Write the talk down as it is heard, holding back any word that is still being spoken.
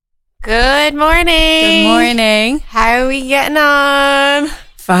Good morning. Good morning. How are we getting on?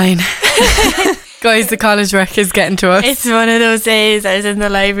 Fine. Guys, the college rec is getting to us. It's one of those days. I was in the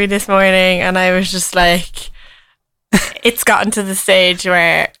library this morning and I was just like, it's gotten to the stage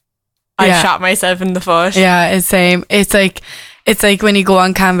where I shot myself in the foot. Yeah, it's same. It's like when you go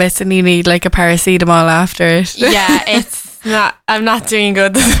on Canvas and you need like a paracetamol after it. Yeah, it's not. I'm not doing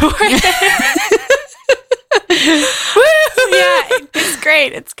good this morning. Yeah, it's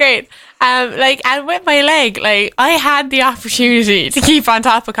great. It's great. And with my leg, I had the opportunity to keep on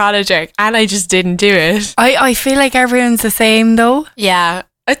top of college work and I just didn't do it. I feel like everyone's the same though. Yeah,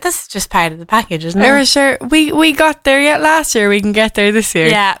 that's just part of the package, isn't it? We're sure we got there yet last year. We can get there this year.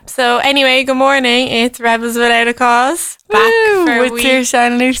 Yeah. So anyway, good morning. It's Rebels Without a Cause. Back for with your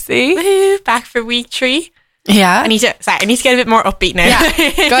Shan Lucy. Woo, back for week 3. Yeah. I need to get a bit more upbeat now.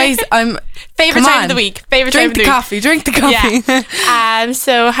 Yeah. Guys, Favourite time of the week. Drink the coffee. Yeah.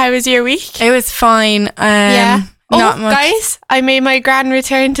 So how was your week? It was fine. Not much. Guys, I made my grand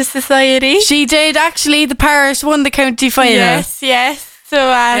return to society. She did, actually. The parish won the county final. Yes. So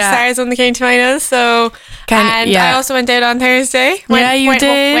Sarah's won the county final. So I also went out on Thursday. You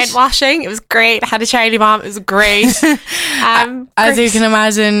did. Went washing. It was great. I had a Charlie bomb. It was great. As you can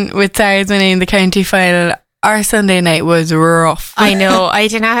imagine, with Sarah's winning the county final, our Sunday night was rough. I know. I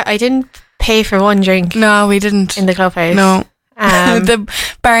didn't pay for one drink. No, we didn't. In the clubhouse. No. The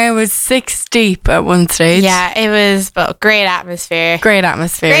bar was 6 deep at one stage. Yeah, it was, but great atmosphere. Great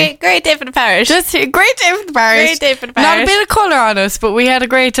atmosphere. Great day for the parish. Just a great day for the parish. Great day for the parish. Not a bit of colour on us, but we had a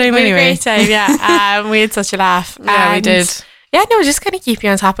great time anyway. Great time, yeah. We had such a laugh. Yeah, we did. Yeah, no, just kind of keep you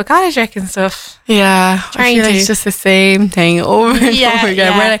on top of college rec and stuff. Yeah, I feel like it's just the same thing over and over again.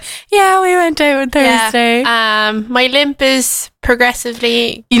 Yeah. We're like, we went out on Thursday. Yeah. My limp is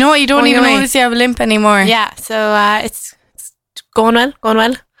progressively. You know what? You don't even notice you have a limp anymore. Yeah, so it's going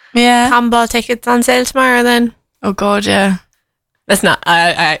well. Yeah. Handball tickets on sale tomorrow then. Oh God, yeah. That's not.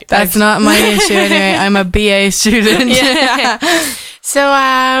 That's not my issue anyway. I'm a BA student. Yeah.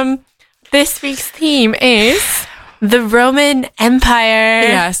 So this week's theme is the Roman Empire.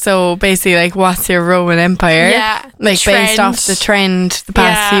 Yeah, so basically, like, what's your Roman Empire? Yeah. Like, trend. Based off the trend the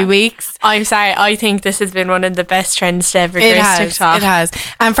past few weeks. I'm sorry, I think this has been one of the best trends to ever go to TikTok. It has.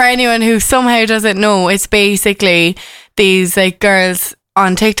 And for anyone who somehow doesn't know, it's basically these, like, girls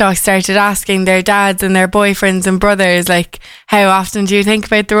on TikTok started asking their dads and their boyfriends and brothers, like, how often do you think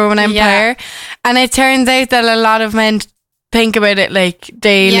about the Roman Empire? And it turns out that a lot of men think about it like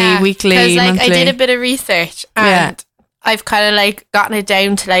daily, weekly, monthly. I did a bit of research and I've kind of like gotten it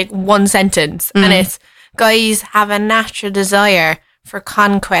down to like one sentence and it's guys have a natural desire for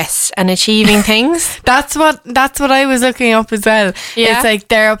conquest and achieving things. That's what I was looking up as well. Yeah. It's like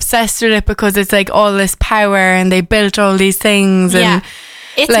they're obsessed with it because it's like all this power and they built all these things. And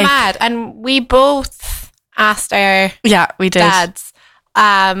it's like, mad. And we both asked our we did. dads.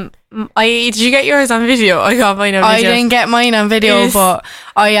 Did you get yours on video? I got mine on video. I didn't get mine on video, but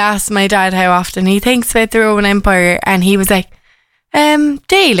I asked my dad how often he thinks about the Roman Empire, and he was like,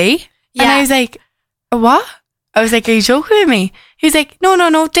 daily. Yeah. And I was like, what? I was like, are you joking with me? He was like,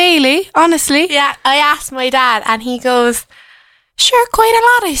 no, daily, honestly. Yeah, I asked my dad, and he goes, sure, quite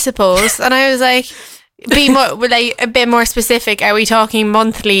a lot, I suppose. And I was like, be more, like a bit more specific. Are we talking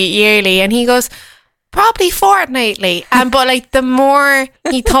monthly, yearly? And he goes, probably fortnightly. But like the more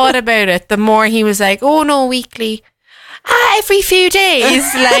he thought about it, the more he was like, oh no, weekly. Every few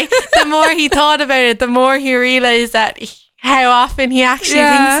days. Like the more he thought about it, the more he realised that how often he actually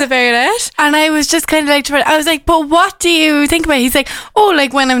thinks about it. And I was just kind of like, I was like, but what do you think about? He's like, oh,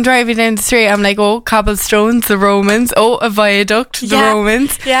 like when I'm driving down the street, I'm like, oh, cobblestones, the Romans. Oh, a viaduct, the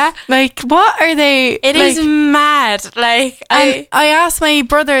Romans. Yeah. Like, what are they? It is mad. Like, I asked my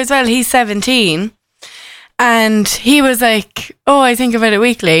brother as well, he's 17. And he was like, oh, I think about it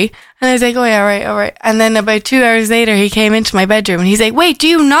weekly. And I was like, oh yeah, all right. And then about 2 hours later, he came into my bedroom and he's like, wait, do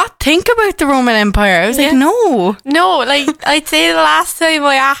you not think about the Roman Empire? I was like, no. No, like I'd say the last time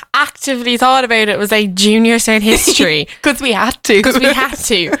I actively thought about it was like junior cert history. Because we had to.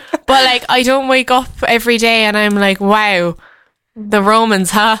 But like, I don't wake up every day and I'm like, wow, the Romans,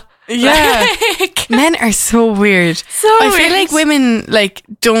 huh? Yeah. Men are so weird. I feel like women like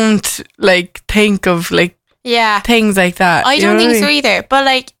don't like think of like things like that. I don't think so either. But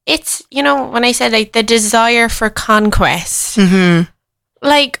like, it's, you know, when I said like the desire for conquest,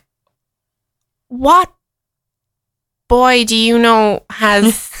 like, what boy do you know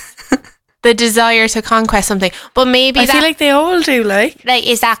has the desire to conquest something? But maybe I feel like they all do. Like,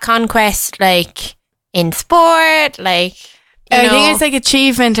 is that conquest like in sport? Like, I think it's like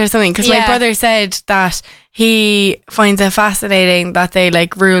achievement or something, because my brother said that he finds it fascinating that they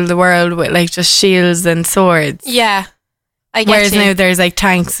like rule the world with like just shields and swords. Yeah. Whereas now there's like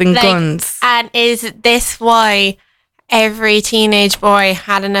tanks and guns. And is this why every teenage boy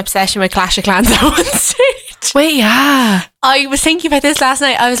had an obsession with Clash of Clans at one stage? Wait, yeah. I was thinking about this last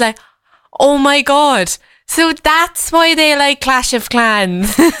night. I was like, oh my God. So that's why they like Clash of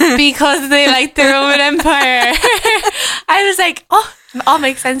Clans, because they like the Roman Empire. I was like, oh, it all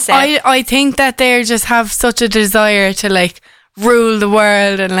makes sense now. I think that they just have such a desire to like rule the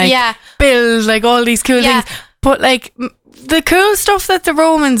world and like build like all these cool things. But like the cool stuff that the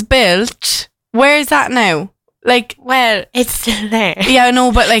Romans built, where is that now? Like, well, it's still there. Yeah, I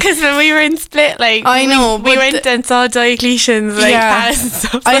know, but like, because when we were in Split, like, I know, we went and saw Diocletian's like palace and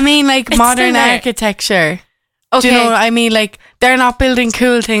stuff. I mean, like modern architecture. Okay. Do you know what I mean? Like, they're not building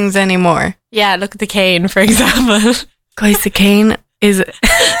cool things anymore. Yeah, look at the cane, for example. Guys, the cane is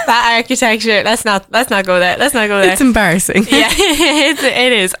that architecture. Let's not go there. Let's not go there. It's embarrassing. Yeah,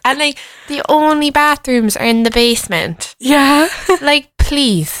 it is. And like, the only bathrooms are in the basement. Yeah. Like,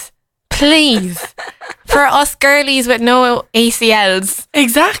 please. For us girlies with no ACLs.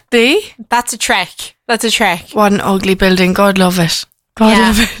 Exactly. That's a trek. What an ugly building. God love it.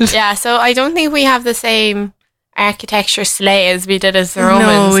 Love it. Yeah, so I don't think we have the same architecture slay as we did as the Romans.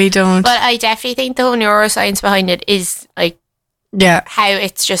 No, we don't. But I definitely think the whole neuroscience behind it is like how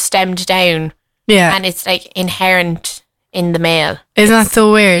it's just stemmed down. Yeah. And it's like inherent in the male. Isn't that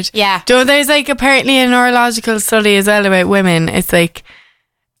so weird? Yeah. Do you know, there's like apparently a neurological study as well about women. It's like,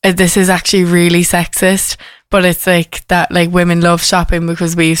 this is actually really sexist, but it's like that like women love shopping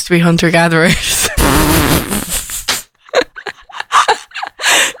because we used to be hunter-gatherers.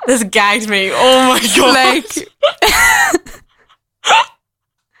 This gagged me. Oh my God.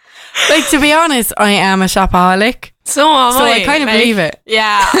 Like to be honest, I am a shopaholic. So am I. So I kind of believe it.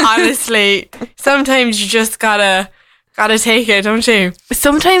 Yeah, honestly. Sometimes you just gotta take it, don't you?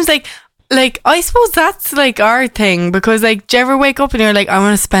 Sometimes like I suppose that's like our thing, because like do you ever wake up and you're like, I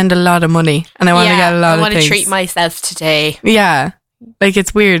want to spend a lot of money and I want to get a lot of things. I want to treat myself today. Yeah. Like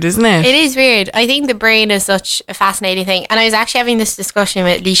it's weird, isn't it? It is weird. I think the brain is such a fascinating thing. And I was actually having this discussion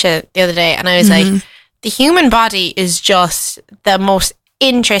with Leisha the other day, and I was like, the human body is just the most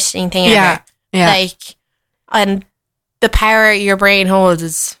interesting thing ever. Yeah. Like, and the power your brain holds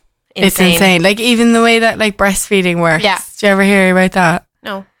is insane. It's insane. Like even the way that like breastfeeding works. Yeah. Do you ever hear about that?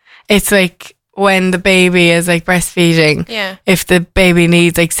 No. It's like when the baby is like breastfeeding, if the baby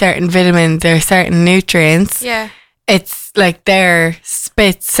needs like certain vitamins or certain nutrients, it's like their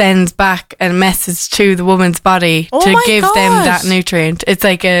spit sends back a message to the woman's body to give them that nutrient. It's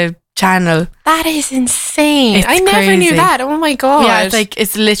like a channel. That is insane. I never knew that. Oh my God. Yeah, it's like,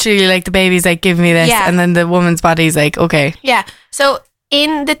 it's literally like the baby's like, give me this, and then the woman's body's like, okay. Yeah. So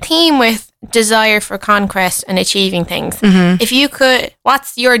in the theme with desire for conquest and achieving things, if you could,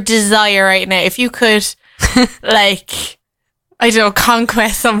 what's your desire right now? If you could like, I don't know,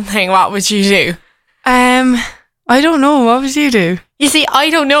 conquest something, what would you do? I don't know. What would you do? You see, I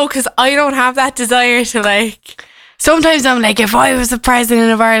don't know, because I don't have that desire to like. Sometimes I'm like, if I was the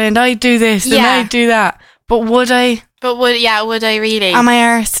president of Ireland, I'd do this and I'd do that. But would I? But would I really? Am I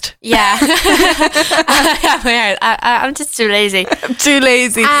arsed? Yeah. I'm just too lazy. I'm too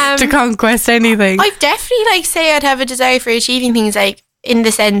lazy to conquest anything. I'd definitely like say I'd have a desire for achieving things, like in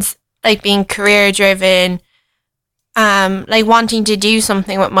the sense like being career driven, like wanting to do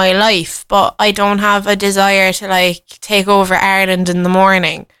something with my life, but I don't have a desire to like take over Ireland in the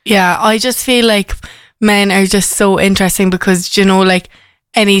morning. Yeah, I just feel like men are just so interesting, because you know, like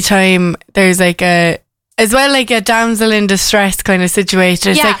anytime there's like a damsel in distress kind of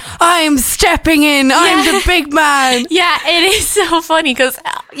situation, it's like, I'm stepping in, I'm the big man. Yeah, it is so funny, because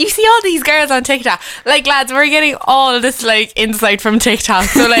you see all these girls on TikTok, like, lads, we're getting all this like insight from TikTok,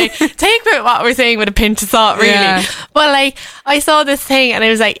 so like take what we're saying with a pinch of salt, really. But like, I saw this thing and I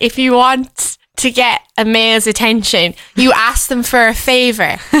was like, if you want to get a male's attention, you ask them for a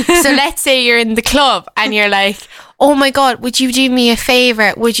favour. So let's say you're in the club and you're like, oh my God, would you do me a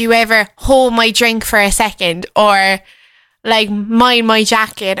favour? Would you ever hold my drink for a second? Or like mind my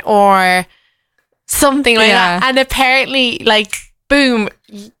jacket or something like that. And apparently, like, boom,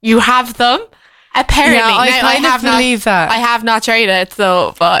 you have them. Apparently. Yeah, I have believe that. I have not tried it,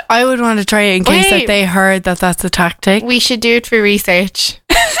 so, but I would want to try it in case that they heard that that's a tactic. We should do it for research.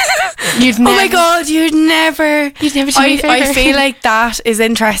 Oh my God, you'd never do me a favour. I feel like that is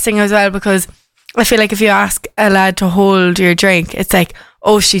interesting as well, because I feel like if you ask a lad to hold your drink, it's like,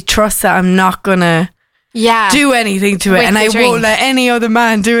 oh, she trusts that I'm not gonna do anything to it, With and the I drink. won't let any other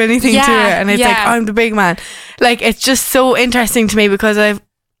man do anything to it. And it's like, I'm the big man. Like, it's just so interesting to me because I've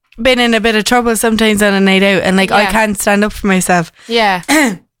been in a bit of trouble sometimes on a night out, and like I can't stand up for myself. Yeah.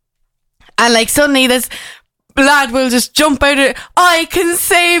 And like suddenly this lad will just jump out of, I can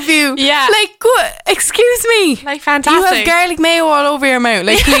save you. Yeah. Like, excuse me. Like, fantastic. You have garlic mayo all over your mouth.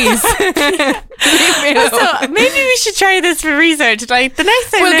 Like, please. Leave me alone. So maybe we should try this for research. Like, the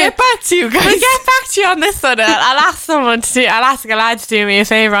next time We'll get back to you guys. We'll get back to you on this one. I'll ask I'll ask a lad to do me a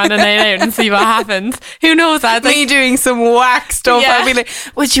favour on a night out and see what happens. Who knows? Like, me doing some whack stuff. Yeah. I'll be like,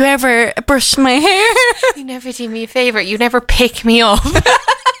 would you ever brush my hair? You never do me a favour. You never pick me up.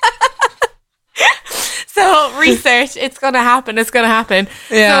 So research, it's going to happen. It's going to happen.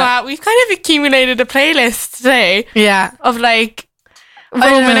 Yeah. So we've kind of accumulated a playlist today Yeah. of like don't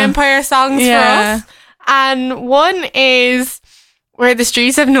Roman know. Empire songs for us. And one is Where the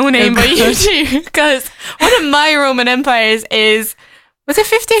Streets Have No Name by U2. Because one of my Roman Empires was it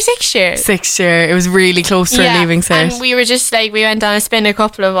 5th or 6th year? 6th year. It was really close to our leaving cert. And we were just like, we went on a spin, a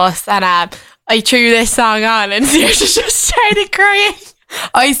couple of us, and I threw this song on and Saoirse just started crying.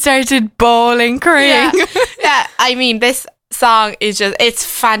 I started bawling, crying. Yeah, I mean, this song is just, it's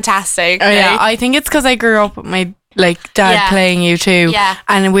fantastic. Yeah, like, I think it's because I grew up with my dad playing U2. Yeah.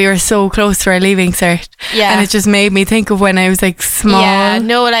 And we were so close to our leaving cert. Yeah. And it just made me think of when I was like small. Yeah,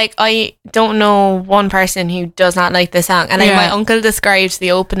 no, like I don't know one person who does not like this song. And like my uncle describes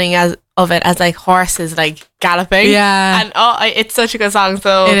the opening of it as like horses like galloping. Yeah. And it's such a good song.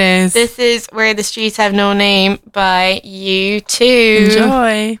 So It is. This is Where the Streets Have No Name by U2.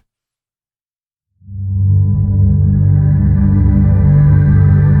 Enjoy.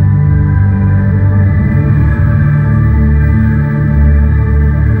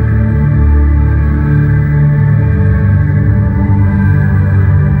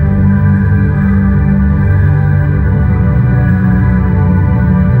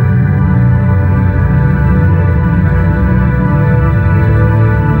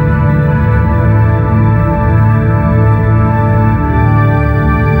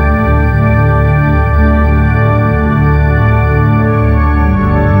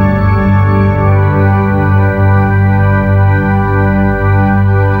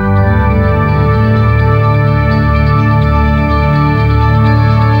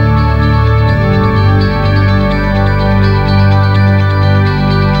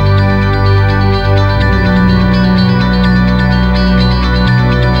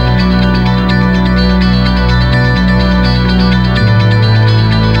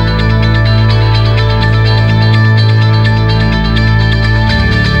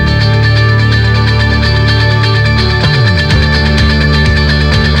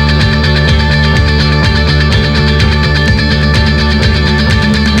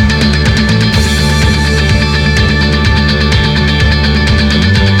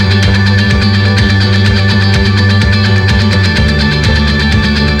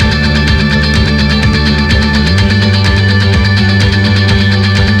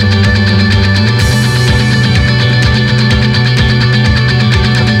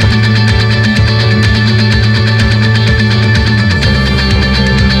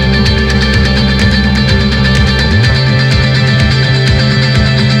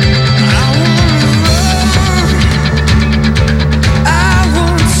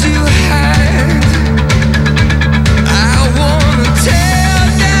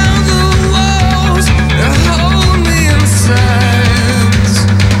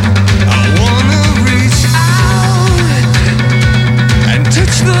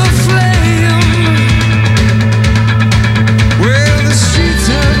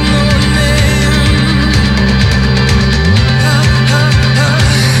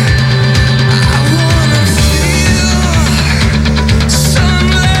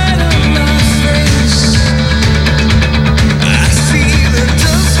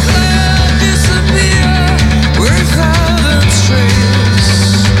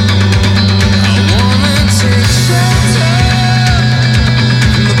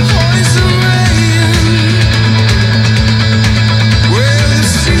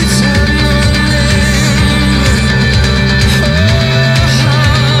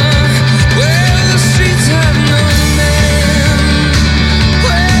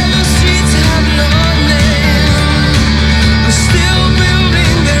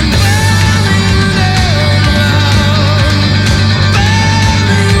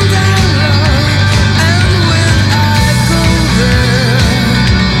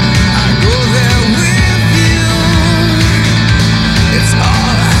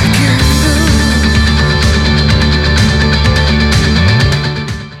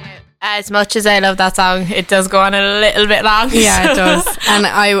 As much as I love that song, it does go on a little bit long. Yeah, it does. And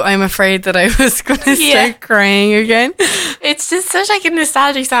I'm afraid that I was going to start crying again. It's just such like a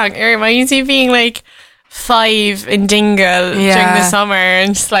nostalgic song. It reminds me of being like 5 in Dingle during the summer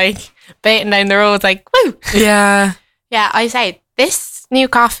and just like baiting down the roads like, woo. Yeah. Yeah, I say this new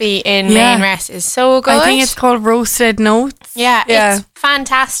coffee in Main Rest is so good. I think it's called Roasted Notes. Yeah, it's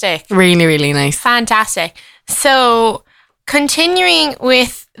fantastic. Really, really nice. Fantastic. So, continuing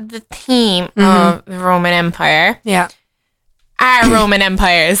with the theme of the Roman Empire. Yeah. Our Roman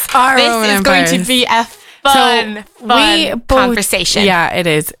empires. This is going to be a fun conversation. Yeah, it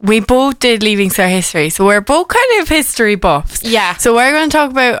is. We both did Leaving Cert history, so we're both kind of history buffs. Yeah. So we're going to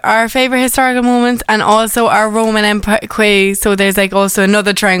talk about our favourite historical moments and also our Roman Empire quiz. So there's like also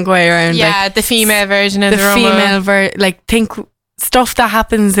another trend going around. Yeah, like, the female version of the Roman. Think stuff that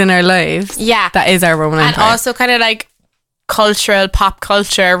happens in our lives. Yeah. That is our Roman Empire. And also kind of like cultural, pop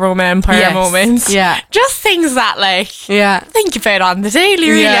culture Roman Empire moments. Yeah. Just things that like think about on the daily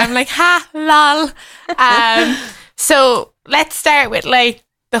really. Yeah. I'm like, lol. So let's start with like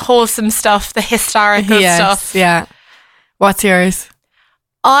the wholesome stuff, the historical stuff. Yeah. What's yours?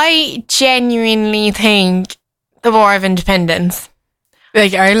 I genuinely think the War of Independence.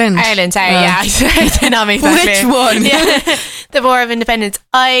 Like Ireland? Ireland, sorry, I did not make that Which clear. one? Yeah. The War of Independence.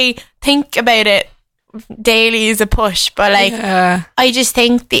 I think about it daily as a push, but like I just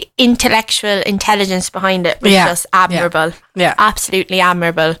think the intellectual intelligence behind it was just admirable. Yeah. Absolutely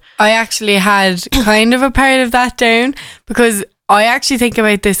admirable. I actually had kind of a part of that down because I actually think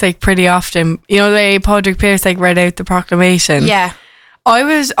about this like pretty often. You know, like Padraig Pearse like read out the proclamation. Yeah.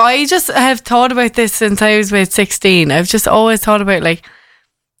 I just have thought about this since I was about 16. I've just always thought about like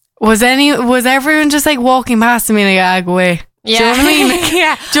was everyone just like walking past me like, go away? Yeah. Do you know what I mean? Like,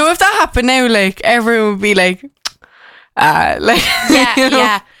 yeah. Do you know if that happened now, like everyone would be like, like yeah, you know?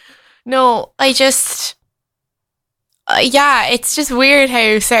 yeah. No, I just it's just weird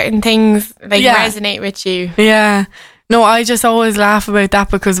how certain things like resonate with you. Yeah. No, I just always laugh about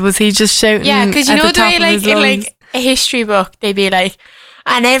that because was he just shouting? Yeah, because you at know the the top way of like his in lungs? like a history book they'd be like,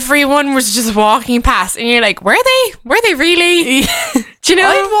 and everyone was just walking past, and you're like, were they really? Do you know?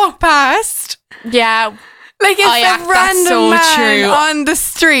 I'd walk past. Yeah. Like if a random man on the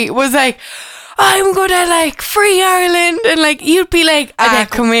street was like, I'm gonna like free Ireland, and like you'd be like,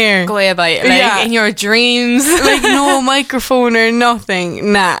 come here, go away about it, like in your dreams, like no microphone or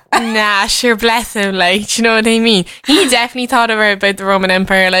nothing. Nah, sure, bless him. Like, do you know what I mean? He definitely thought about the Roman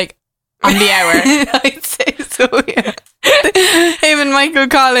Empire like on the hour. I'd say so. Yeah. Him and Michael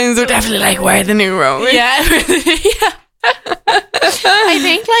Collins were definitely like, we're the new Romans. Yeah. I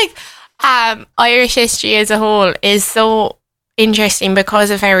think like Irish history as a whole is so interesting because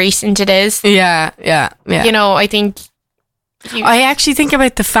of how recent it is. Yeah. You know, I think I actually think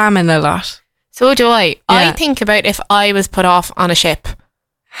about the famine a lot. So do I. I think about if I was put off on a ship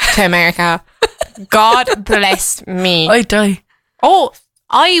to America. God bless me. I'd die. Oh,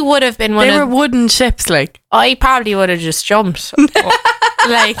 I would have been They were wooden ships, like. I probably would have just jumped.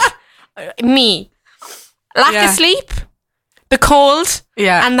 Like me. Lack of sleep, the cold,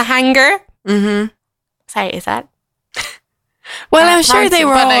 and the hunger. Mm-hmm. Sorry, is that? Well, I'm sure they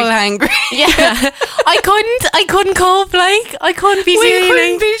were all angry. Yeah, I couldn't cope. Like I couldn't be dealing.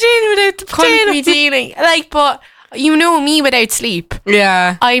 Couldn't be dealing without the potato. Couldn't be dealing. Like, but you know me without sleep.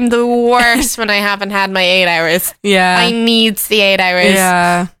 Yeah, I'm the worst when I haven't had my 8 hours. Yeah, I need the 8 hours.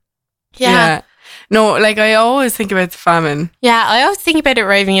 Yeah. No, like I always think about the famine. Yeah, I always think about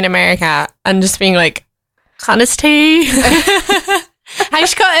arriving in America and just being like, honest tea. How's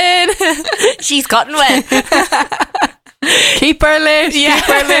she cutting? She's cutting well. Keep her lit. Yeah.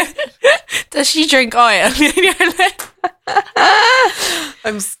 Keep her lit. Does she drink oil?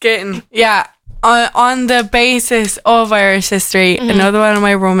 I'm skitting. Yeah. On the basis of Irish history, another one of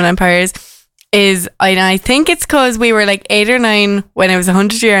my Roman empires is, and I think it's because we were like 8 or 9 when it was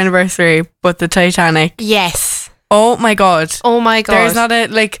 100-year anniversary, but the Titanic. Yes. Oh my god. There's not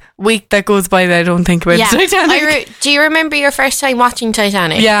a week that goes by that I don't think about the Titanic. Do you remember your first time watching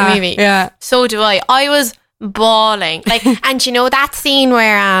Titanic? Yeah. The movie? Yeah. So do I. I was bawling. Like, and you know that scene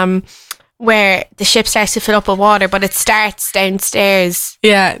where the ship starts to fill up with water, but it starts downstairs.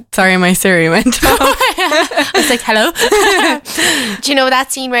 Yeah, sorry, my Siri went off. I was like, hello? Do you know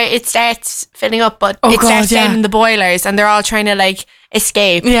that scene where it starts filling up, but it starts down in the boilers and they're all trying to like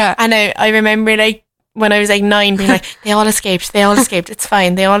escape? Yeah. And I remember like when I was like 9, being like, they all escaped, it's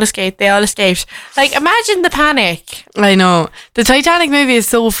fine, they all escaped. Like, imagine the panic. I know. The Titanic movie is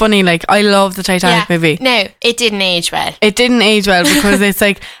so funny. Like, I love the Titanic movie. No, it didn't age well. It didn't age well because it's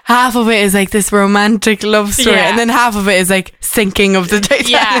like half of it is like this romantic love story, and then half of it is like sinking of the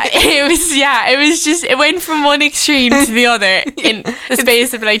Titanic. It was just, it went from one extreme to the other in the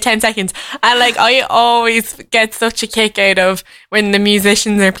space of like 10 seconds. And like, I always get such a kick out of when the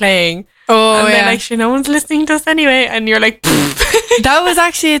musicians are playing. Oh, and they're like, sure, no one's listening to us anyway. And you're like, that was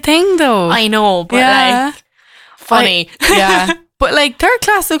actually a thing though. I know, but like, funny. But like, third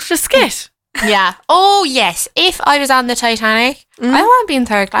class looks just skit. Yeah. Oh, yes. If I was on the Titanic, I want to be in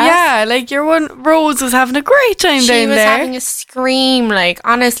third class. Yeah, like your one, Rose was having a great time down there. She was having a scream, like,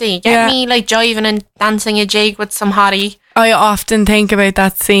 honestly. Get me, like, jiving and dancing a jig with some hottie. I often think about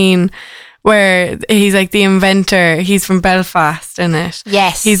that scene where he's like the inventor. He's from Belfast, in it.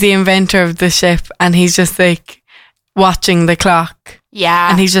 Yes. He's the inventor of the ship, and he's just like watching the clock. Yeah.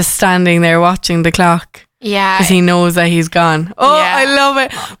 And he's just standing there watching the clock. Yeah. Because he knows that he's gone. Oh, Yeah. I love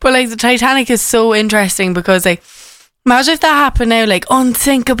it. But like the Titanic is so interesting because like, imagine if that happened now, like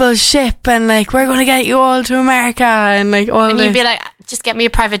unsinkable ship, and like we're going to get you all to America, and like all. And you'd be like, just get me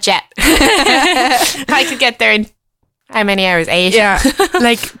a private jet. I could get there in how many hours? 8? Yeah,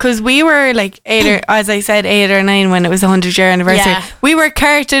 like because we were like 8 or 9 when it was the 100-year anniversary. Yeah. We were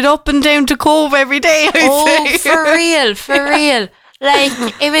carted up and down to Cove every day. I'd say. For real.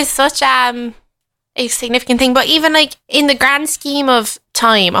 Like, it was such a significant thing. But even like in the grand scheme of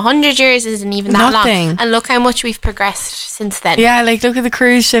time, 100 years isn't even that Nothing. long. And look how much we've progressed since then. Yeah, like look at the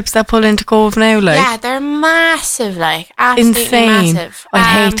cruise ships that pull into Cove now. Like, Yeah, they're massive. Like, absolutely insane. massive.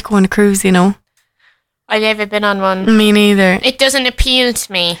 I'd hate to go on a cruise, you know. I've never been on one. Me neither. It doesn't appeal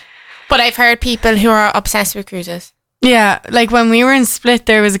to me. But I've heard people who are obsessed with cruises. Yeah, like when we were in Split,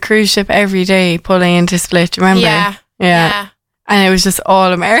 there was a cruise ship every day pulling into Split. Do you remember? Yeah. And it was just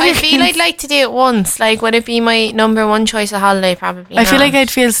all American. I feel I'd like to do it once. Like, would it be my number one choice of holiday? Probably I feel not. like I'd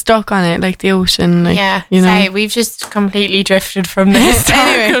feel stuck on it, like the ocean. Like, Yeah. you know. Sorry, we've just completely drifted from the historical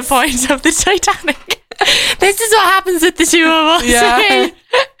Anyways. point of the Titanic. This is what happens with the two of us. Yeah.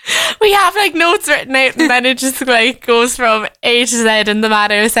 We have like notes written out, and then it just like goes from A to Z in the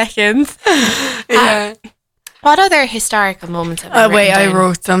matter of seconds. Yeah. What other historical moments have you Wait, written I down?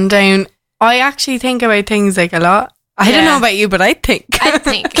 wrote them down. I actually think about things like a lot. I don't Yeah. know about you, but I think. I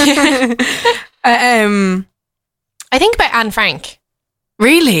think. I think about Anne Frank.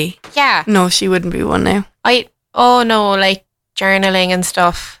 Really? Yeah. No, she wouldn't be one now. Oh no, like journaling and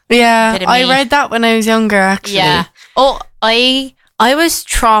stuff. Yeah, Bit of I me. read that when I was younger, actually. Yeah. Oh, I was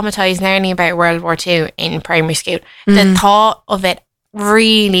traumatized learning about World War II in primary school. The thought of it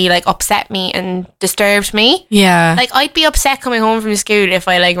really like upset me and disturbed me. Yeah. Like, I'd be upset coming home from school if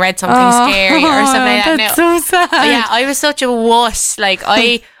I like read something scary or something like that. That's No. so sad. Yeah, I was such a wuss. Like,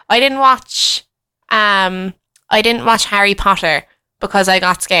 I didn't watch Harry Potter because I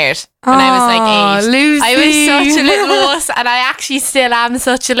got scared when I was like 8. Lucy. I was such a little wuss, and I actually still am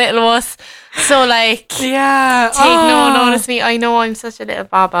such a little wuss. So like, Yeah. take no notice of me. I know I'm such a little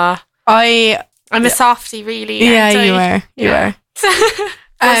baba. I'm a softie, really. Yeah, aren't I? you are. You are.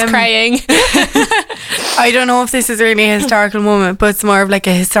 I was crying. I don't know if this is really a historical moment, but it's more of like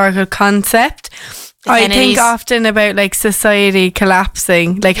a historical concept. I think Kennedys. often about like society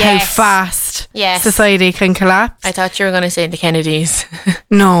collapsing, like how Yes. fast Yes. society can collapse. I thought you were going to say the Kennedys.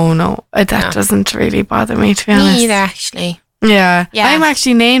 No, that No. doesn't really bother me, to be honest. Me either, actually. Yeah. Yeah. I'm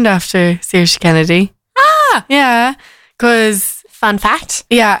actually named after Saoirse Kennedy. Ah! Yeah, because Fun fact.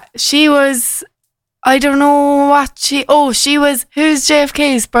 yeah, she was. I don't know what she. Oh, she was. Who's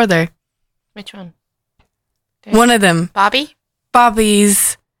JFK's brother? Which one? One of them. Bobby?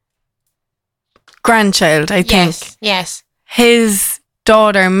 Bobby's grandchild, I think. Yes. His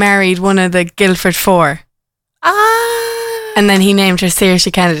daughter married one of the Guildford Four, Ah. and then he named her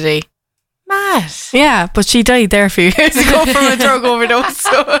Saoirse Kennedy. Mad. Yeah, but she died there a few years ago from a drug overdose.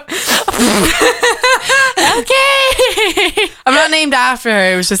 So Okay. I'm not named after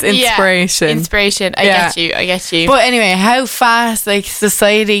her. It was just inspiration. Yeah, inspiration. I Yeah. get you. But anyway, how fast like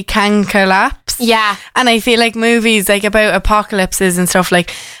society can collapse. Yeah. And I feel like movies like about apocalypses and stuff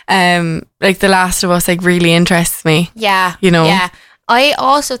like The Last of Us like really interests me. Yeah. You know? Yeah. I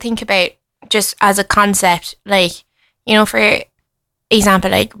also think about, just as a concept, like, you know, for example,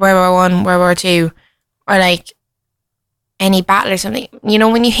 like World War One, World War Two, or like any battle or something, you know,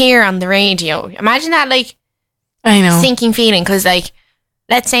 when you hear on the radio, imagine that like I know. sinking feeling, because like,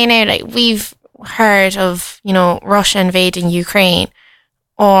 let's say now, like, we've heard of, you know, Russia invading Ukraine,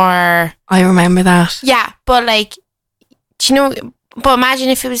 or I remember that. yeah, but like, do you know, but imagine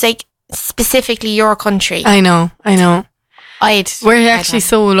if it was like specifically your country. I know. We're actually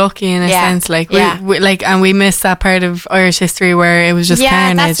so lucky in a sense, like we like, and we missed that part of Irish history where it was just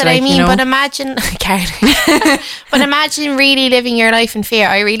carnage. That's what like, I mean. You know? But imagine carnage. But imagine really living your life in fear.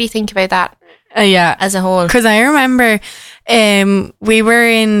 I really think about that. As a whole, because I remember we were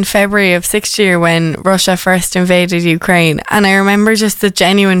in February of 6th year when Russia first invaded Ukraine, and I remember just the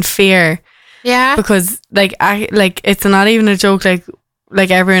genuine fear. Yeah, because like it's not even a joke. Like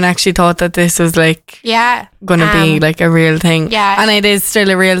everyone actually thought that this was like gonna be like a real thing. Yeah, and it is still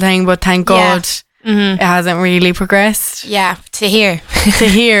a real thing. But thank God it hasn't really progressed. Yeah, to here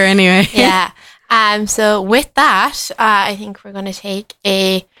anyway. Yeah. So with that, I think we're gonna take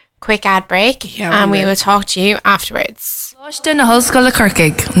a quick ad break, and we will talk to you afterwards. Láiste na hoscoil le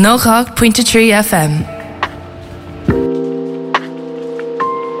Corcaigh, 90.3 FM.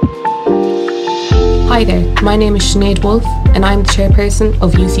 Hi there, my name is Sinead Wolfe, and I'm the chairperson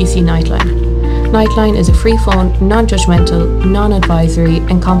of UCC Nightline. Nightline is a free-phone, non-judgmental, non-advisory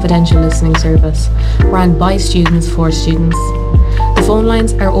and confidential listening service run by students for students. The phone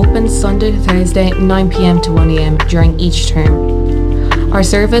lines are open Sunday to Thursday 9pm to 1am during each term. Our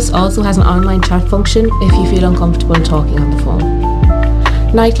service also has an online chat function if you feel uncomfortable talking on the phone.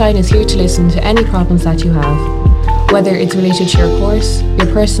 Nightline is here to listen to any problems that you have, whether it's related to your course, your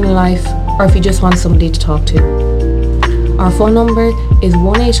personal life, or if you just want somebody to talk to. Our phone number is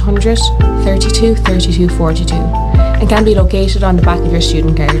 1800 32 32 42 and can be located on the back of your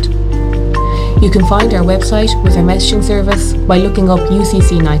student card. You can find our website with our messaging service by looking up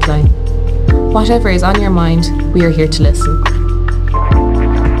UCC Nightline. Whatever is on your mind, we are here to listen.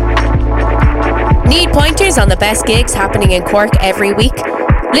 Need pointers on the best gigs happening in Cork every week?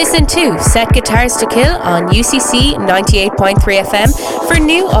 Listen to Set Guitars to Kill on UCC 98.3 FM for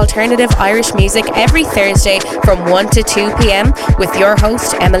new alternative Irish music every Thursday from 1 to 2 p.m. with your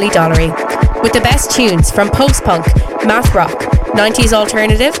host Emily Dollery. With the best tunes from post-punk, math rock, 90s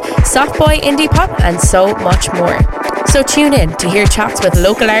alternative, soft boy indie pop and so much more. So tune in to hear chats with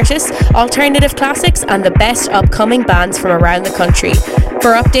local artists, alternative classics and the best upcoming bands from around the country.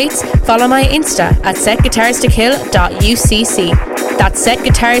 For updates, follow my Insta at setguitarstokill.ucc. That's Set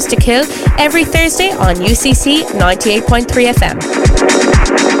Guitars to Kill every Thursday on UCC 98.3 FM.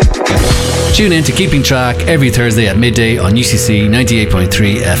 Tune in to Keeping Track every Thursday at midday on UCC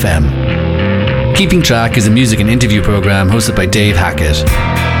 98.3 FM. Keeping Track is a music and interview program hosted by Dave Hackett.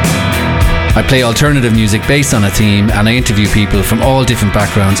 I play alternative music based on a theme, and I interview people from all different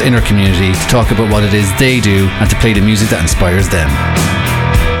backgrounds in our community to talk about what it is they do and to play the music that inspires them.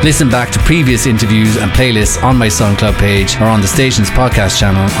 Listen back to previous interviews and playlists on my SoundCloud page or on the station's podcast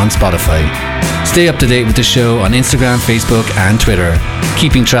channel on Spotify. Stay up to date with the show on Instagram, Facebook and Twitter.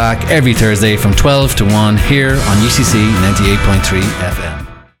 Keeping Track every Thursday from 12 to 1 here on UCC 98.3 FM.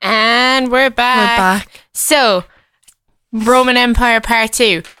 And we're back. So, Roman Empire Part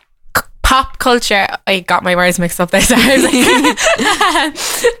 2. Pop culture. I got my words mixed up there. Sorry.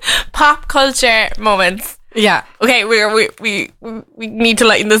 Pop culture moments. Yeah. Okay, we need to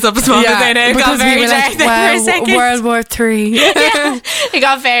lighten this up a small bit now. It got very dark there for a second. World War III. It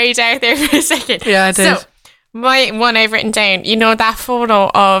got very dark there for a second. Yeah, it did. So, my one I've written down, you know that photo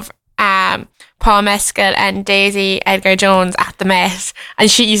of Paul Mescal and Daisy Edgar Jones at the Met,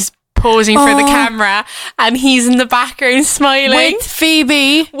 and she's posing for the camera and he's in the background smiling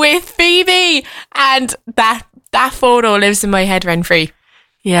with Phoebe, and that photo lives in my head rent free.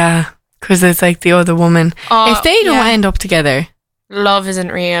 Yeah, because it's like the other woman. If they don't end up together, love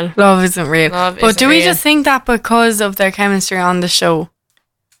isn't real. But do we just think that because of their chemistry on the show?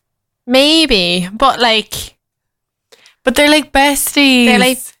 Maybe, but they're like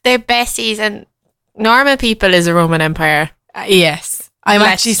besties. They're besties, and normal people is a Roman Empire. Yes. I'm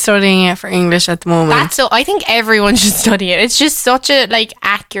actually studying it for English at the moment. I think everyone should study it. It's just such a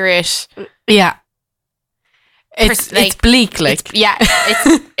accurate. Yeah. It's bleak,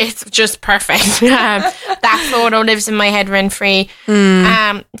 it's just perfect. That photo lives in my head rent free.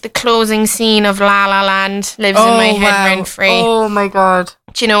 The closing scene of La La Land lives in my head rent free. Oh my god!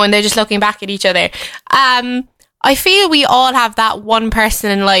 Do you know, and they're just looking back at each other. I feel we all have that one person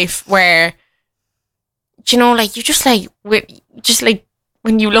in life where, do you know, you just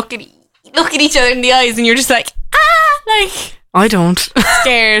when you look at each other in the eyes and you're just like, I don't.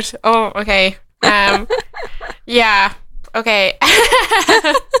 Scared. Oh, okay. Yeah. Okay.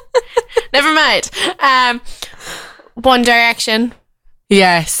 Never mind. One Direction.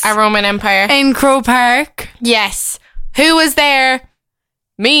 Yes. A Roman Empire. In Crow Park. Yes. Who was there?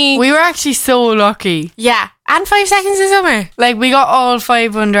 Me. We were actually so lucky. Yeah. And 5 Seconds of Summer. We got all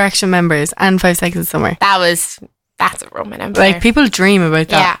 5 One Direction members and 5 Seconds of Summer. That's a Roman Empire. People dream about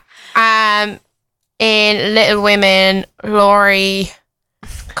that. Yeah. In Little Women, Laurie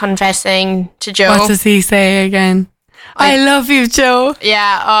confessing to Joe. What does he say again? I love you, Joe.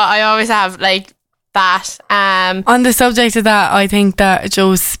 Yeah, I always have like that. On the subject of that, I think that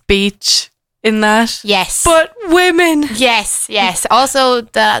Joe's speech in that. Yes. But women. Yes. Also,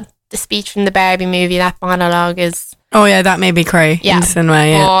 the speech from the Barbie movie, that monologue is... Oh yeah, that made me cry in the cinema,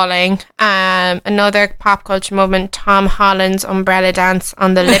 yeah. Bawling. Another pop culture moment, Tom Holland's umbrella dance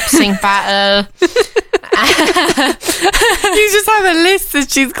on the lip sync battle. You just have a list that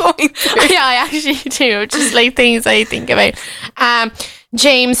she's going through. Yeah, I actually do. Just like things I think about.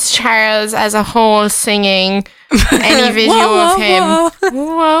 James Charles as a whole singing any video Whoa, of him.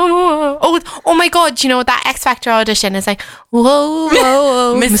 whoa. Whoa. Oh my God, you know, that X Factor audition is like, whoa,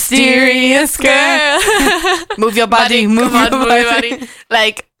 whoa, Mysterious girl. Move your body, move your body.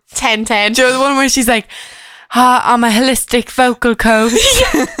 Like 10-10. Joe, the one where she's like, I'm a holistic vocal coach.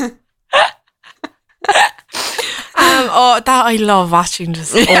 That I love watching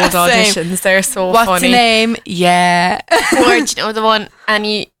just old auditions. They're so What's funny. your name? Yeah. Or do you know the one, and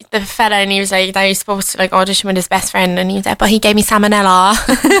the fella, and he was like, that he was supposed to like audition with his best friend, and he said, but he gave me salmonella.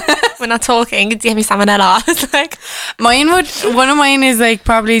 We're not talking, he gave me salmonella. It's like, one of mine is like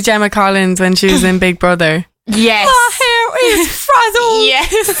probably Gemma Collins when she was in Big Brother. yes. My hair is frazzled.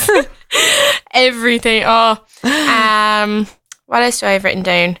 Yes. Everything. What else do I have written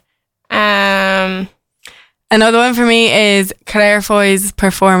down? Another one for me is Claire Foy's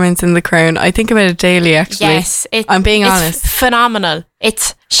performance in The Crown. I think about it daily, actually. Yes. I'm being it's honest. Phenomenal.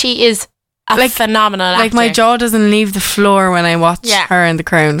 She is a phenomenal actor. Like my jaw doesn't leave the floor when I watch her in The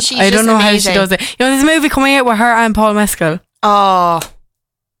Crown. She's I don't just know amazing. how she does it. You know, there's a movie coming out with her and Paul Mescal. Oh,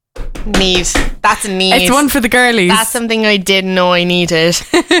 need. That's a need. It's one for the girlies. That's something I didn't know I needed.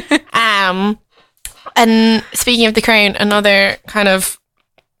 And speaking of The Crown, another kind of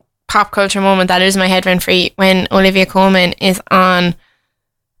pop culture moment that is my head rent free when Olivia Colman is on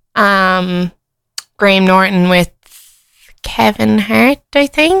Graham Norton with Kevin Hart, I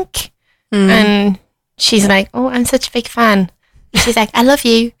think. And she's like, oh, I'm such a big fan. She's like, I love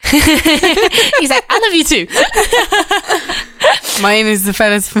you. He's like, I love you too. Mine is the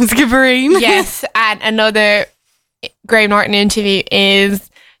fellas from Skibbereen. Yes, and another Graham Norton interview is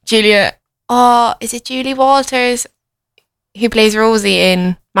Julia. Oh, is it Julie Walters who plays Rosie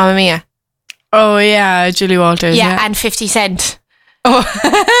in Mamma Mia? Oh yeah, Julie Walters. Yeah, Yeah. and 50 Cent. Oh,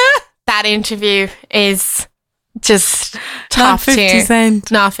 That interview is just not top 50 tier. Cent.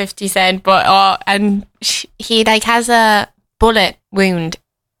 Not 50 Cent, but and he like has a bullet wound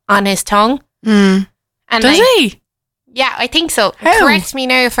on his tongue. And Does like, he? Yeah, I think so. How? Correct me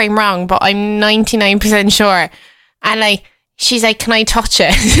now if I'm wrong, but I'm 99% sure. And like, she's like, can I touch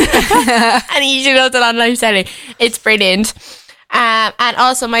it? And he does it on live telly. It's brilliant. And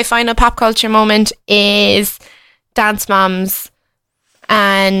also my final pop culture moment is Dance Moms,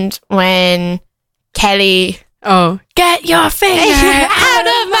 and when Kelly Get your finger out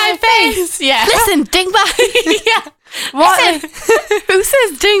of my face. Yeah. Listen, dingbat. Yeah. What? Who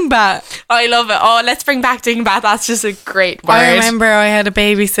says dingbat? I love it. Oh, let's bring back Dingbat. That's just a great word. I remember I had a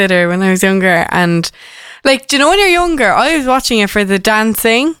babysitter when I was younger, and like, do you know when you're younger, I was watching it for the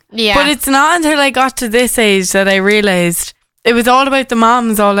dancing. Yeah. But it's not until I got to this age that I realised it was all about the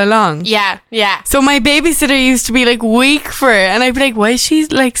moms all along. Yeah, yeah. So my babysitter used to be like weak for it, and I'd be like, why is she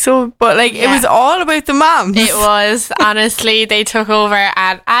like so? But like, it was all about the moms. It was, honestly, they took over,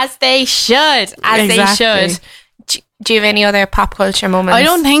 and as they should. They should. Do you have any other pop culture moments? I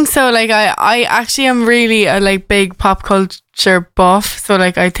don't think so. Like, I actually am really a like big pop culture buff. So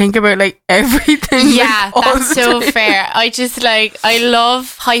like, I think about like everything. Yeah, like, all that's the so time. fair. I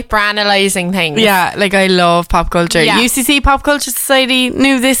love hyper analysing things. Yeah, like I love pop culture. Yeah. UCC Pop Culture Society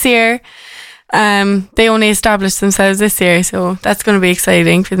new this year. They only established themselves this year, so that's going to be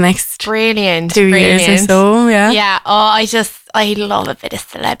exciting for the next Brilliant. 2 years or so. Yeah. Yeah. I love a bit of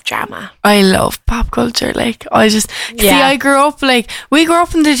celeb drama. I love pop culture. Like, see, Yeah. I grew up we grew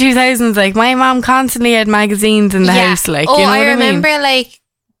up in the 2000s. Like, my mom constantly had magazines in the house. Like, you know what I remember mean? like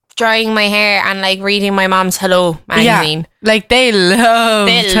drying my hair and like reading my mom's Hello magazine. Yeah, like they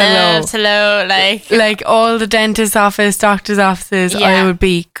loved Hello. Like all the dentist office, doctor's offices, Yeah. I would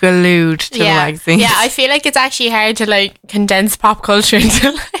be glued to the magazine. Yeah, I feel like it's actually hard to like condense pop culture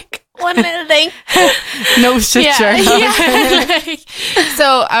into like one little thing. No shit, Yeah.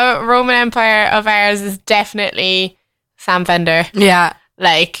 So a Roman Empire of ours is definitely Sam Fender. Yeah.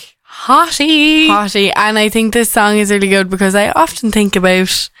 Like hottie. And I think this song is really good because I often think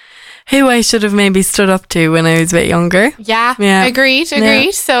about who I should have maybe stood up to when I was a bit younger. Yeah. Agreed.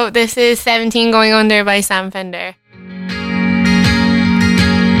 Yeah. So this is 17 Going Under by Sam Fender.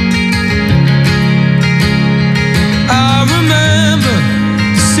 I remember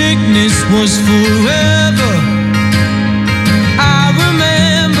the sickness was forever. I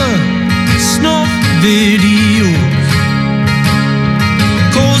remember snuff videos,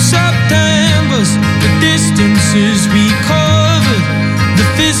 cold Septembers, the distances we covered, the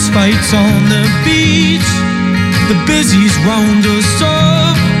fist fights on the beach, the busies round us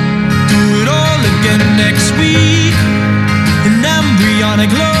up. Do it all again next week. An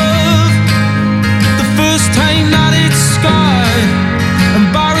embryonic love, the first time that it's scarred.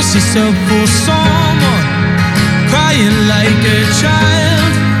 Embarrass yourself for someone, crying like a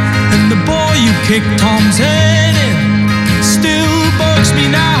child. And the boy you kicked Tom's head in still bugs me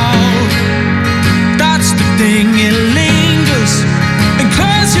now. That's the thing, it lingers and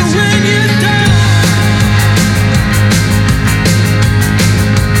claws you when you're down.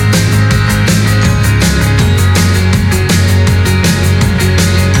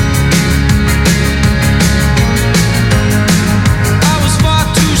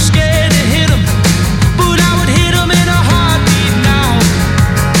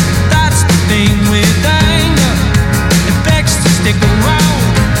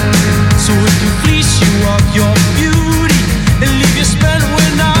 Your beauty and leave you spent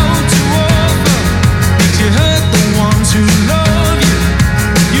without to offer. Makes you hurt the ones who love you.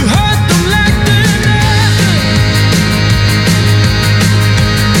 You hurt them like they're nothing.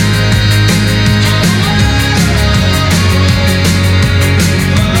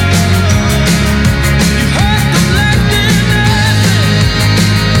 You hurt them like they're nothing.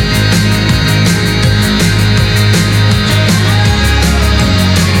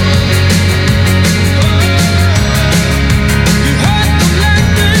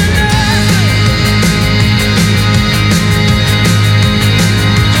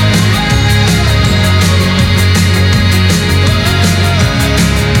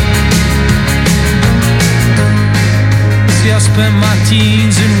 I spent my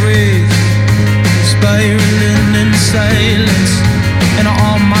teens in rage, spiraling in silence, and I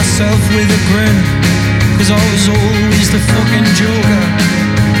armed myself with a grin, 'cause I was always the fucking joker,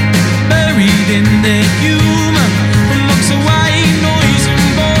 buried in the humor, amongst the white noise and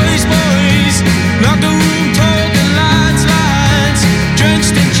boys, like a room talking lines,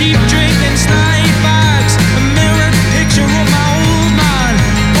 drenched in cheap drink and snipe bags, a mirrored picture of my old man.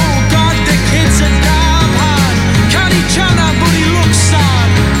 Oh God, the kid's a damn hard. Can't he chant, but he looks sad.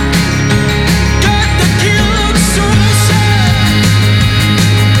 God, the kid looks so sad.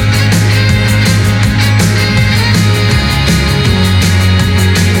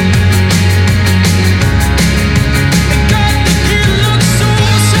 And God, the kid looks so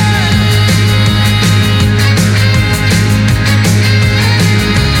sad.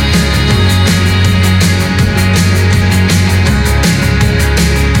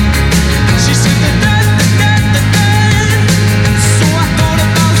 She said that. So I thought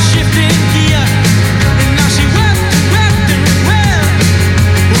about shifting gear, and now she wept. Well,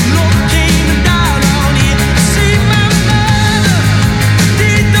 love came down on here. See my mother,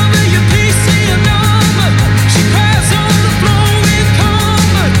 DWPC a number. She cries on the floor in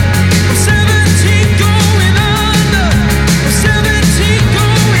comfort. I'm 17 going under. I'm 17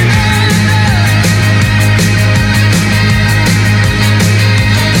 going under. I'm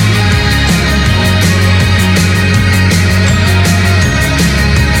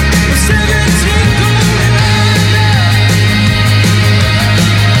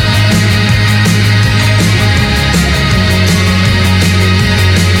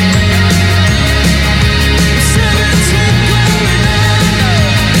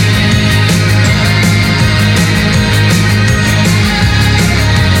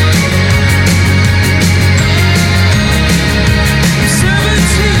 17 going under. I'm 17 going under. I'm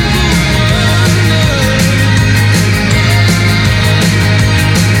 17 going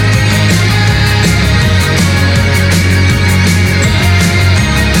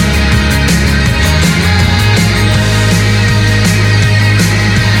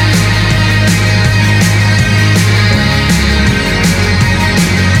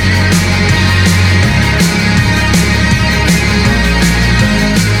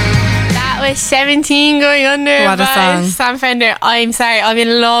under. That was 17 going under. What a by song. Sam Fender. I'm sorry, I'm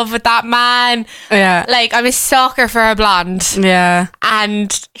in love with that man. Yeah. Like, I'm a sucker for a blonde. Yeah.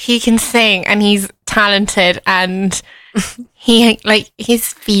 And he can sing and he's talented and he like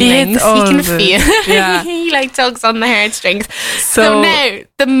his feelings. He all can of it. feel. Yeah. He like tugs on the heartstrings. So- So now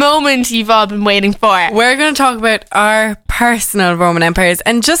the moment you've all been waiting for. We're going to talk about our personal Roman empires.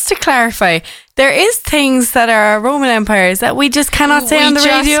 And just to clarify, there is things that are Roman empires that we just cannot say on the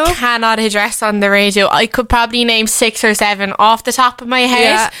radio. We just cannot address on the radio. I could probably name 6 or 7 off the top of my head,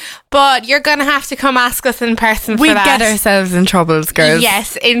 Yeah. but you're gonna have to come ask us in person We for that. get ourselves in troubles, girls.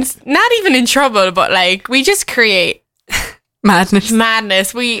 Yes, not even in trouble, but like we just create Madness.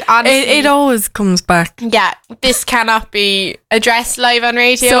 madness. We honestly, It always comes back. yeah, this cannot be addressed live on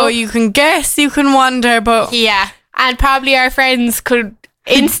radio. So you can guess, you can wonder, but yeah, and probably our friends could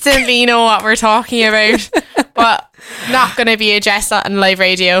instantly know what we're talking about, but not going to be addressed on live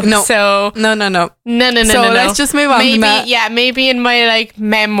radio. No. So no. no. So let's just move on Maybe, from that. yeah, maybe in my like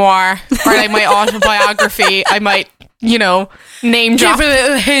memoir or like my autobiography, I might, name drop. Give a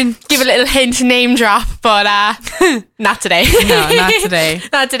little hint. Give a little hint, name drop, but not today. No, not today.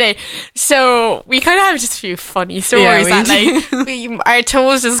 Not today. So we kind of have just a few funny stories Yeah, that our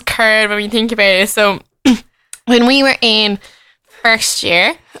toes just curl when we think about it. So when we were in first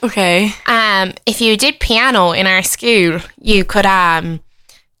year, Okay. if you did piano in our school, you could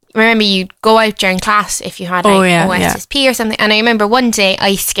remember you'd go out during class if you had like OSSP or something. And I remember one day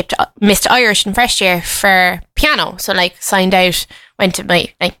I missed Irish in first year for piano, so like signed out, went to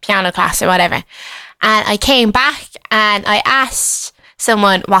my like piano class or whatever, and I came back and I asked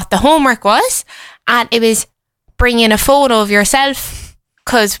someone what the homework was, and it was bring in a photo of yourself,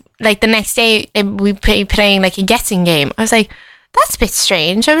 because like the next day we'd be playing like a guessing game. I was like, that's a bit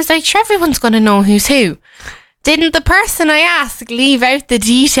strange. I was like, sure, everyone's going to know who's who. Didn't the person I asked leave out the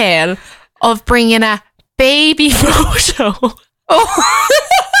detail of bringing a baby photo? Oh.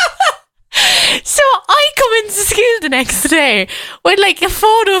 So I come into school the next day with like a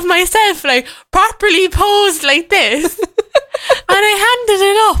photo of myself like properly posed like this, and I handed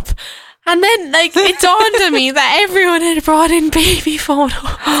it up. And then, like, it dawned on me that everyone had brought in baby photos.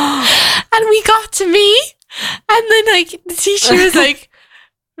 And we got to me. And then, like, the teacher was like,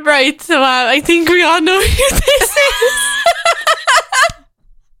 right, so I think we all know who this is.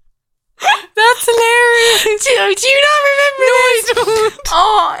 That's hilarious. Do you not remember this? No,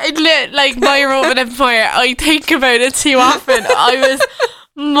 I don't. Oh, like, my Roman Empire, I think about it too often. I was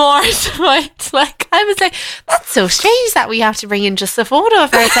mortified. Like, I was like, that's so strange that we have to bring in just a photo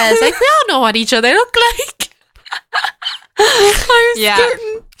of ourselves. Like, we all know what each other look like.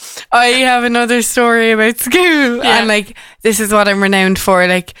 I have another story about school, and like, this is what I'm renowned for.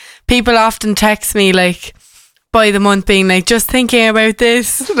 Like, people often text me like by the month being like, just thinking about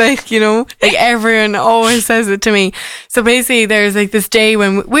this, like, like everyone always says it to me. So basically there's like this day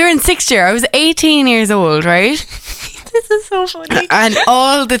when we were in 6th year, I was 18 years old, right? This is so funny. And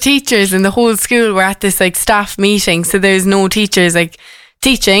all the teachers in the whole school were at this like staff meeting, so there's no teachers like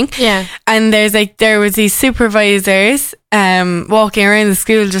teaching. Yeah. And there was these supervisors walking around the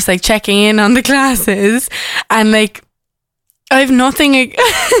school just like checking in on the classes, and like I've nothing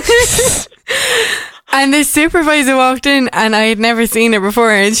and this supervisor walked in and I had never seen her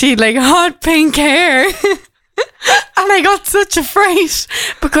before, and she had like hot pink hair. And I got such a fright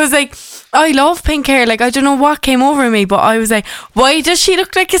because like I love pink hair. Like, I don't know what came over me, but I was like, why does she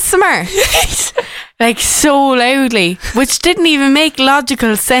look like a smart? Like, so loudly, which didn't even make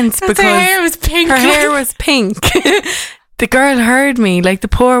logical sense because her hair was pink. Her hair was pink. The girl heard me, like the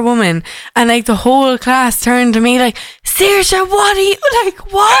poor woman, and like the whole class turned to me like, Saoirse, what are you,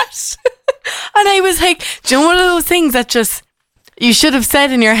 like, what? And I was like, do you know one of those things that just you should have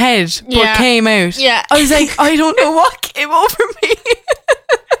said in your head but came out? Yeah. I was like, I don't know what came over me.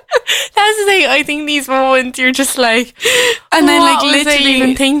 That's the thing. I think these moments you're just like, and then like what was I literally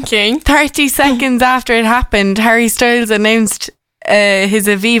even thinking? 30 seconds after it happened, Harry Styles announced his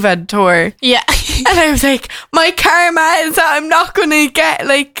Aviva tour. Yeah. And I was like, my karma is that I'm not going to get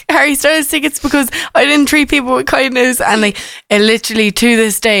like Harry Styles tickets because I didn't treat people with kindness. And like, it literally to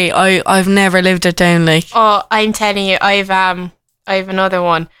this day, I've never lived it down. Like, oh, I'm telling you, I've another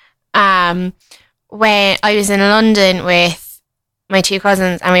one. When I was in London with my 2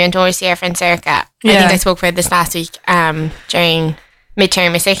 cousins and we went over to see our friend Circa. I think I spoke about this last week during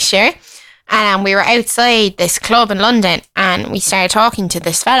midterm of 6th year. And we were outside this club in London and we started talking to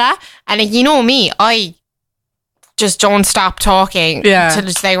this fella. And like, you know me, I just don't stop talking to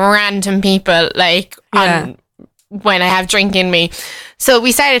just like random people like when I have drink in me. So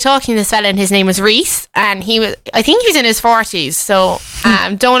we started talking to this fella and his name was Reese, and I think he was in his 40s. So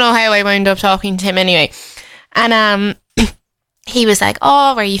don't know how I wound up talking to him anyway. And he was like,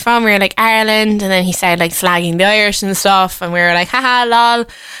 oh, where are you from? We were like, Ireland. And then he started like slagging the Irish and stuff. And we were like, haha, lol.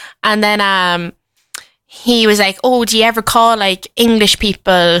 And then he was like, oh, do you ever call like English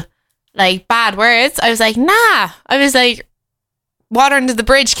people like bad words? I was like, nah. I was like, water under the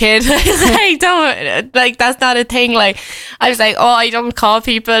bridge, kid. I was like, don't, like, that's not a thing. Like, I was like, oh, I don't call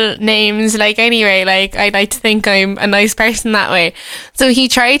people names, like, anyway, like, I like to think I'm a nice person that way. So he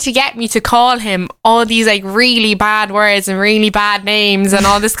tried to get me to call him all these like really bad words and really bad names and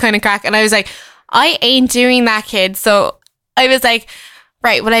all this kind of crack, and I was like, I ain't doing that, kid. So I was like,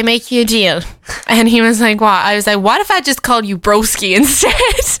 right, will I make you a deal? And he was like, what? I was like, what if I just called you broski instead?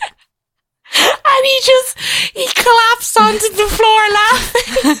 And he collapsed onto the floor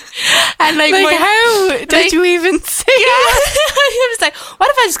laughing. And like how did you even say that? I was like, what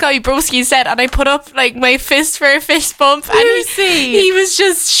if I just call you broski instead? And I put up like my fist for a fist bump. And he was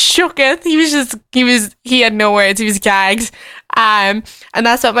just shooketh. He had no words. He was gagged. And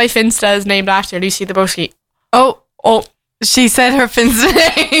that's what my Finsta is named after, Lucy the Broski. Oh, she said her Finsta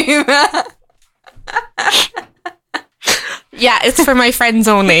name. Yeah, it's for my friends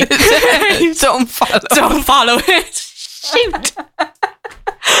only. Don't follow it. Shoot.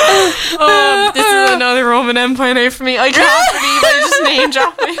 Oh, this is another Roman Empire night for me. I can't believe I just name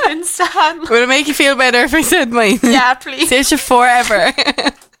dropped my Finsta. Would it make you feel better if I said mine? Yeah, please. Sasha forever.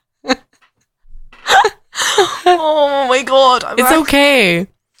 Oh my god. It's okay.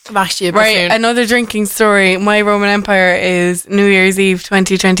 I'm actually a buffoon. Right, another drinking story. My Roman Empire is New Year's Eve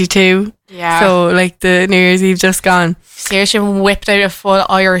 2022. Yeah. So, like, the New Year's Eve just gone. Saoirse whipped out a full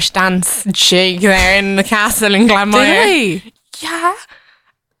Irish dance jig there in the castle in Glanmire. Did I? Yeah.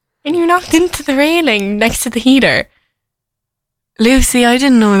 And you knocked into the railing next to the heater. Lucy, I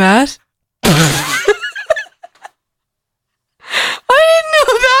didn't know that. I didn't know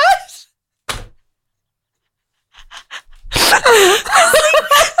that.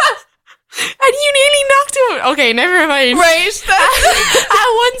 And you nearly knocked him. Okay, never mind. Right.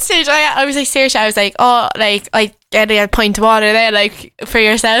 At one stage, I was like, seriously, I was like, oh, like, I get a pint of water there, like, for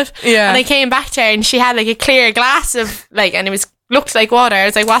yourself. Yeah. And I came back to her and she had like a clear glass of like, and it looked like water. I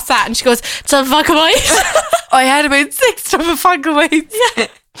was like, what's that? And she goes, it's a vodka white. I had about 6 of a vodka whites. Yeah.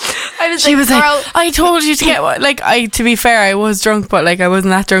 She was like, I told you to get one. Like, to be fair, I was drunk, but like I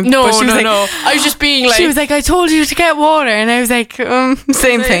wasn't that drunk. No, but she was like, no. I was just being like, she was like, I told you to get water, and I was like,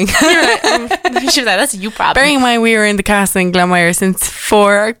 same thing. She was like, that's a you problem. Bearing in mind we were in the castle in Glanmire since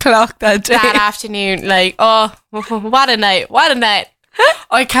 4 o'clock that day. That afternoon, like, oh, what a night.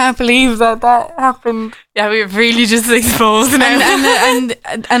 I can't believe that happened. Yeah, we were really just exposed now. And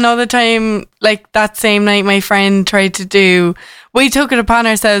another time, like that same night, my friend tried to do. We took it upon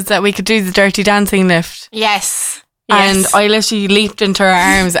ourselves that we could do the Dirty Dancing lift. Yes. And I literally leaped into her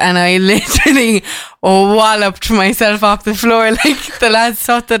arms and I literally walloped myself off the floor. Like the lads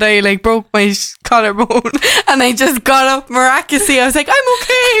thought that I like broke my collarbone, and I just got up miraculously. I was like, I'm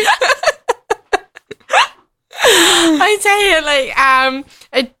okay. I tell you, like,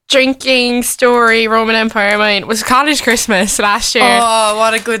 a drinking story, Roman Empire mine, was college Christmas last year. Oh,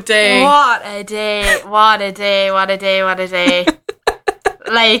 what a good day. What a day.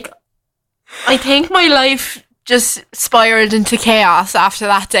 Like, I think my life just spiraled into chaos after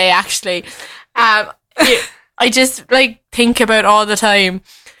that day, actually. I just, like, think about all the time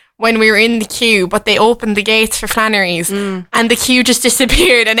when we were in the queue, but they opened the gates for Flannery's and the queue just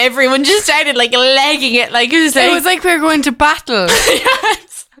disappeared and everyone just started like legging it. Like it was like we were going to battle.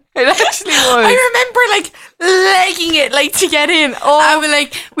 Yes, it actually was. I remember like legging it like to get in. Oh,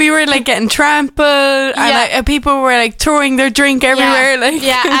 we were like getting trampled and people were like throwing their drink everywhere.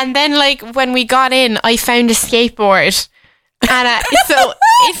 And then like when we got in, I found a skateboard. And so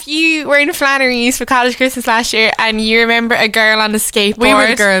if you were in Flannery's for college Christmas last year and you remember a girl on the skateboard, we were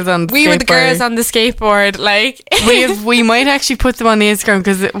the girls on the skateboard. Like we might actually put them on the Instagram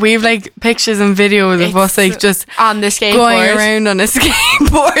because we have like pictures and videos of us like just on the skateboard, going around on a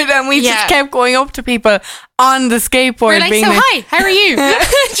skateboard, and we just kept going up to people on the skateboard. We're like, being so hi, how are you?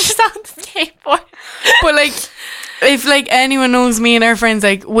 Just on the skateboard. But like, if like anyone knows me and our friends,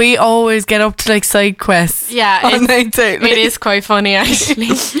 like we always get up to like side quests. Yeah, on nights out. It is quite funny actually.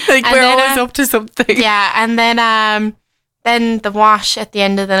 Like and we're always up to something. Yeah, and then the wash at the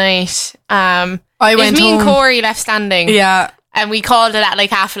end of the night. I went me home. and Corey left standing. Yeah, and we called it at like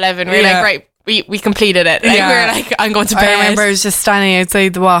 11:30. We were like, right. We completed it. Like, we were like, I'm going to bed. I remember I was just standing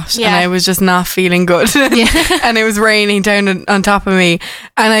outside the wash and I was just not feeling good. And it was raining down on top of me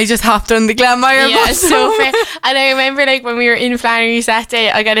and I just hopped on the Glanmire bus. So fair. And I remember like when we were in Flannery's that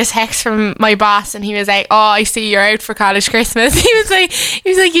day, I got a text from my boss and he was like, oh, I see you're out for college Christmas. He was like,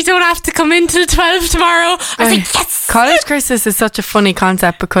 you don't have to come in till 12 tomorrow. I was like, yes. College Christmas is such a funny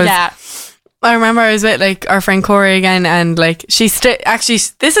concept because I remember I was with like our friend Corey again, and like actually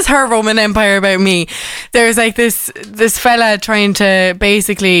this is her Roman Empire about me. There's like this fella trying to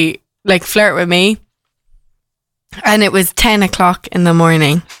basically like flirt with me, and it was 10 o'clock in the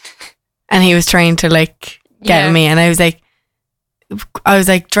morning, and he was trying to like get at me, and I was like,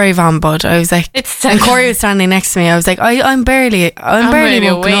 drive on, bud. I was like, and Corey was standing next to me. I was like, I'm barely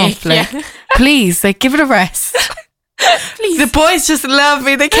woken up. Like, please, like, give it a rest. Please. The boys just love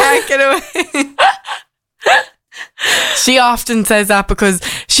me. They can't get away. She often says that because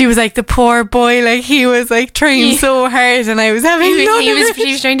she was like, the poor boy, like he was like trying so hard, and I was having he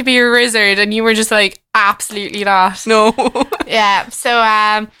was trying to be a wizard, and you were just like, absolutely not. No. Yeah. So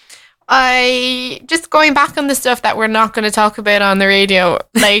I just going back on the stuff that we're not going to talk about on the radio.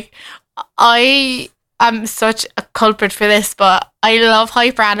 Like, I'm such a culprit for this, but I love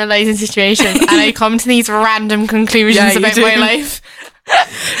hyper-analysing situations, and I come to these random conclusions about my life.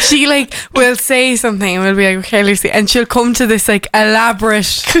 She like will say something and we'll be like, okay, Lucy, and she'll come to this like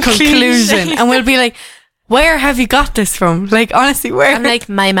elaborate conclusion, and we'll be like, where have you got this from? Like, honestly, where? I'm like,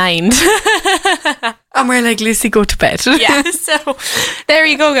 my mind. And we're like, Lucy, go to bed. Yeah, so there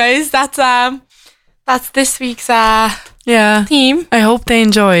you go, guys. That's this week's theme. I hope they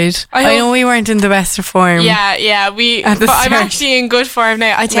enjoyed. I know we weren't in the best of form. Yeah. But I'm actually in good form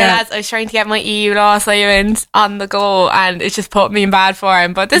now. I tell you, lads, I was trying to get my EU law assignment on the go, and it just put me in bad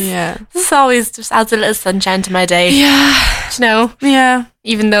form. But this always just adds a little sunshine to my day. Yeah. You know? Yeah.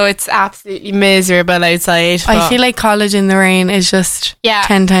 Even though it's absolutely miserable outside. I feel like college in the rain is just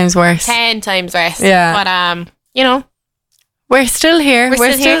 10 times worse. 10 times worse. Yeah. But, you know, we're still here.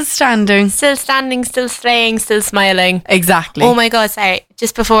 We're still standing. Still standing, still slaying, still smiling. Exactly. Oh my God, sorry.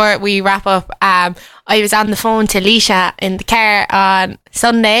 Just before we wrap up, I was on the phone to Leisha in the car on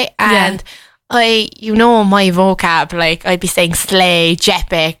Sunday, and my vocab, like I'd be saying slay,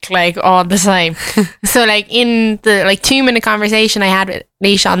 jepic, like all the time. So like in the 2-minute conversation I had with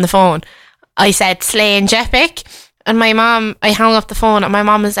Leisha on the phone, I said slay and jepic, and I hung up the phone, and my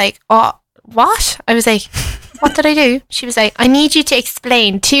mom was like, oh, what? I was like, what did I do? She was like, I need you to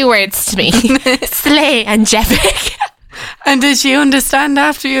explain 2 words to me. Slay and jepic. And did she understand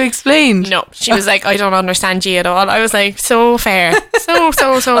after you explained? No, she was like, I don't understand you at all. I was like, so fair. So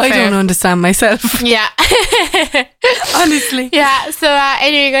fair. I don't understand myself. Yeah. Honestly. Yeah, so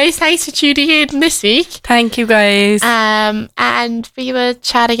anyway, guys, thanks for tuning in this week. Thank you, guys. And we will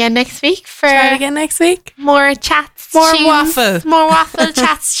chat again next week more chats, more tunes, waffle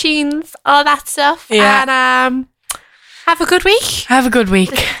chats, tunes, all that stuff. Yeah. And have a good week.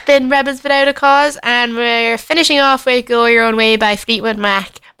 It's been Rebels Without a Cause, and we're finishing off with Go Your Own Way by Fleetwood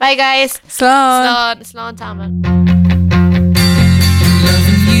Mac. Bye, guys. Slán Táman.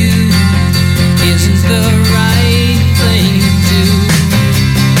 Loving you isn't the right thing to do.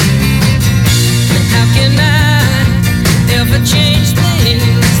 And how can I ever change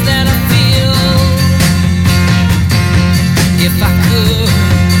things that I feel? If I could,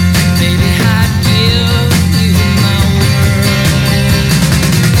 maybe I'd give you my world.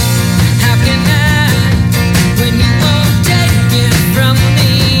 How can I, when you won't take it from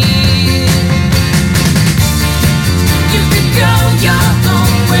me? You can go your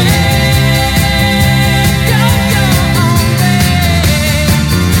own way. Go your own way.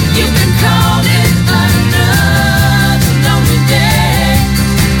 You can call it another lonely day.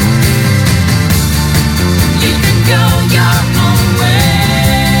 You can go your own way.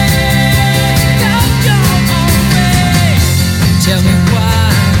 Go your own way. Tell me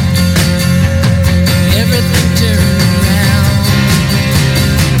why everything turned around.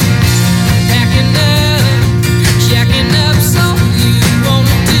 Packing up, jacking up, so you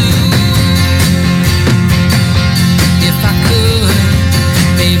wanna do. If I could,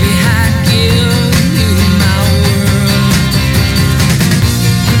 maybe I'd give you my world.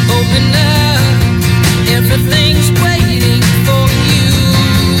 Open up everything.